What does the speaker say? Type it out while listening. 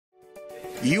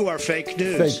You are fake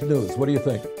news. Fake news. What do you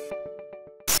think?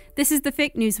 This is the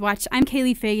Fake News Watch. I'm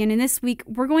Kaylee Fagan, and this week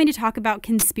we're going to talk about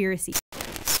conspiracy.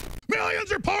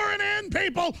 Millions are pouring in,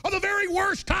 people of the very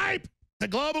worst type. The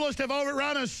globalists have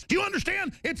overrun us. Do you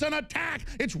understand? It's an attack.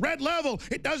 It's red level.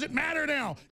 It doesn't matter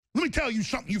now. Let me tell you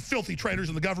something, you filthy traitors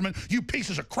in the government, you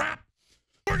pieces of crap.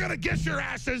 We're going to get your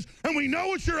asses, and we know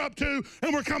what you're up to,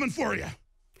 and we're coming for you.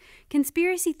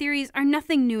 Conspiracy theories are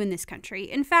nothing new in this country.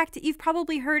 In fact, you've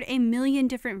probably heard a million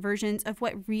different versions of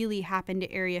what really happened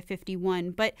at Area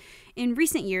 51. But in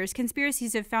recent years,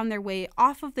 conspiracies have found their way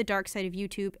off of the dark side of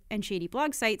YouTube and shady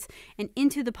blog sites and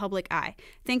into the public eye,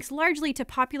 thanks largely to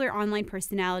popular online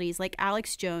personalities like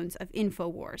Alex Jones of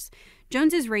InfoWars.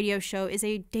 Jones's radio show is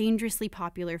a dangerously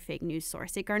popular fake news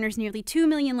source. It garners nearly 2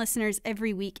 million listeners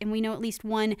every week, and we know at least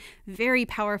one very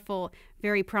powerful,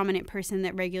 very prominent person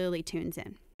that regularly tunes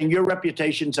in. Your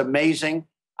reputation's amazing.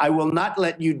 I will not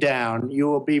let you down. You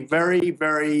will be very,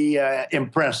 very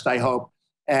impressed, I hope.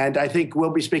 And I think we'll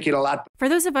be speaking a lot. For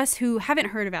those of us who haven't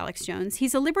heard of Alex Jones,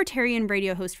 he's a libertarian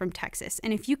radio host from Texas.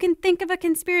 And if you can think of a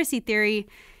conspiracy theory,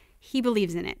 he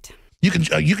believes in it. You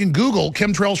can Google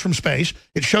chemtrails from space.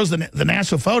 It shows the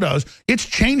NASA photos. It's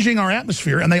changing our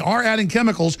atmosphere, and they are adding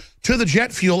chemicals to the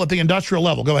jet fuel at the industrial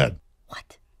level. Go ahead.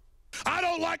 What? I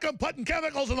don't like them putting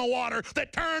chemicals in the water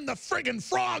that turn the friggin'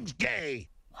 frogs gay.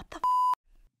 What the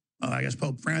I guess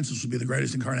Pope Francis would be the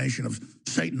greatest incarnation of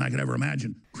Satan I could ever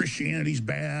imagine. Christianity's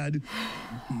bad.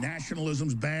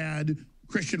 Nationalism's bad.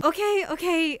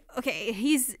 Okay.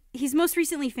 He's most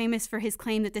recently famous for his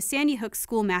claim that the Sandy Hook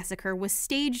school massacre was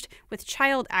staged with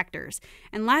child actors.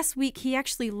 And last week, he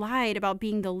actually lied about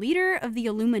being the leader of the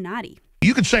Illuminati.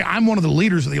 You could say I'm one of the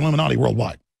leaders of the Illuminati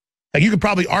worldwide. You could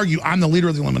probably argue I'm the leader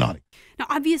of the Illuminati. Now,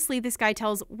 obviously, this guy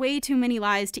tells way too many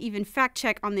lies to even fact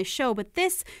check on this show, but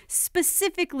this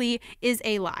specifically is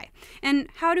a lie. And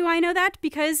how do I know that?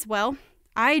 Because, well,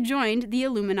 I joined the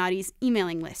Illuminati's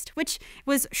emailing list, which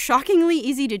was shockingly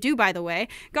easy to do, by the way.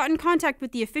 Got in contact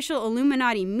with the official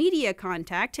Illuminati media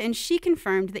contact, and she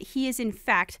confirmed that he is in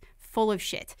fact full of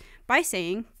shit by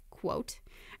saying, quote,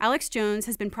 Alex Jones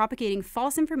has been propagating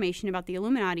false information about the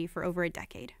Illuminati for over a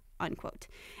decade. Unquote.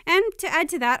 And to add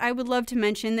to that, I would love to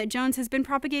mention that Jones has been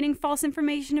propagating false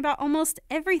information about almost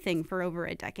everything for over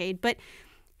a decade. But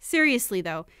seriously,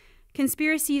 though,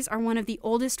 conspiracies are one of the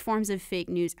oldest forms of fake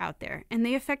news out there, and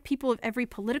they affect people of every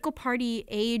political party,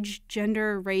 age,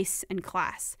 gender, race, and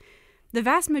class. The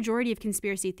vast majority of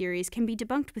conspiracy theories can be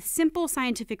debunked with simple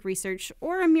scientific research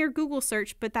or a mere Google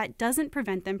search, but that doesn't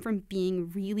prevent them from being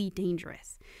really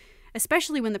dangerous.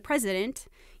 Especially when the president,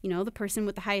 the person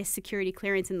with the highest security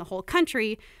clearance in the whole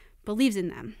country, believes in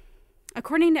them.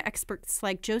 According to experts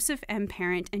like Joseph M.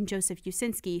 Parent and Joseph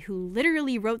Uscinski, who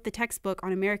literally wrote the textbook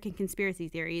on American conspiracy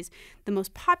theories, the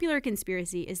most popular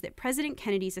conspiracy is that President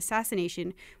Kennedy's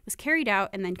assassination was carried out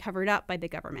and then covered up by the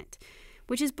government,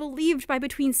 which is believed by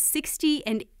between 60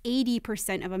 and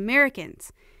 80% of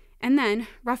Americans. And then,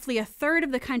 roughly a third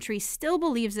of the country still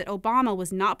believes that Obama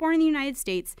was not born in the United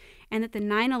States and that the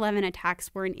 9/11 attacks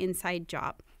were an inside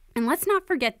job. And let's not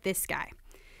forget this guy,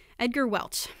 Edgar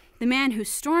Welch, the man who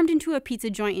stormed into a pizza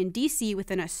joint in D.C.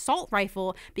 with an assault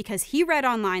rifle because he read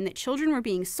online that children were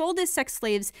being sold as sex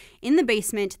slaves in the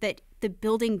basement that the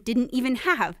building didn't even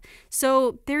have.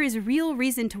 So there is real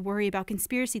reason to worry about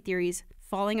conspiracy theories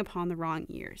falling upon the wrong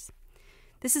ears.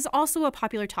 This is also a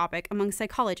popular topic among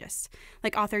psychologists,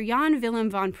 like author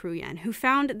Jan-Willem von Prooijen, who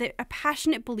found that a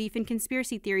passionate belief in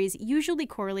conspiracy theories usually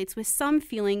correlates with some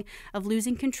feeling of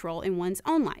losing control in one's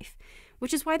own life,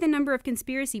 which is why the number of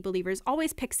conspiracy believers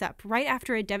always picks up right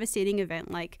after a devastating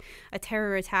event like a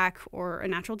terror attack or a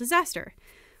natural disaster.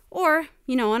 Or,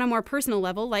 on a more personal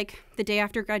level, like the day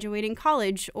after graduating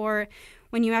college, or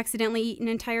when you accidentally eat an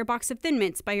entire box of Thin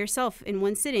Mints by yourself in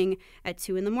one sitting at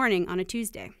 2 a.m. on a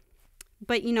Tuesday.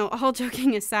 But, all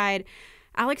joking aside,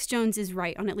 Alex Jones is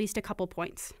right on at least a couple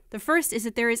points. The first is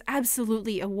that there is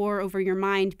absolutely a war over your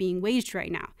mind being waged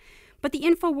right now. But the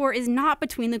info war is not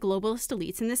between the globalist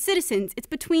elites and the citizens. It's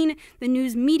between the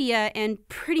news media and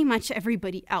pretty much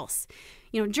everybody else.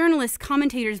 Journalists,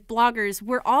 commentators, bloggers,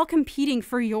 we're all competing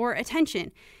for your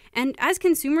attention. And as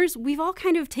consumers, we've all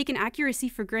kind of taken accuracy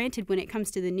for granted when it comes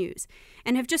to the news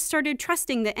and have just started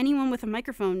trusting that anyone with a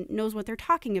microphone knows what they're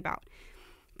talking about.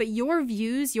 But your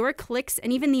views, your clicks,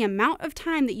 and even the amount of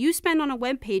time that you spend on a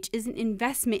web page is an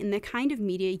investment in the kind of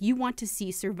media you want to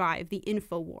see survive the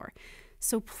info war.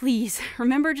 So please,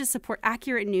 remember to support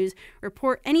accurate news,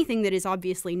 report anything that is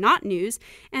obviously not news,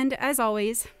 and as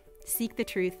always, seek the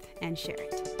truth and share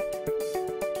it.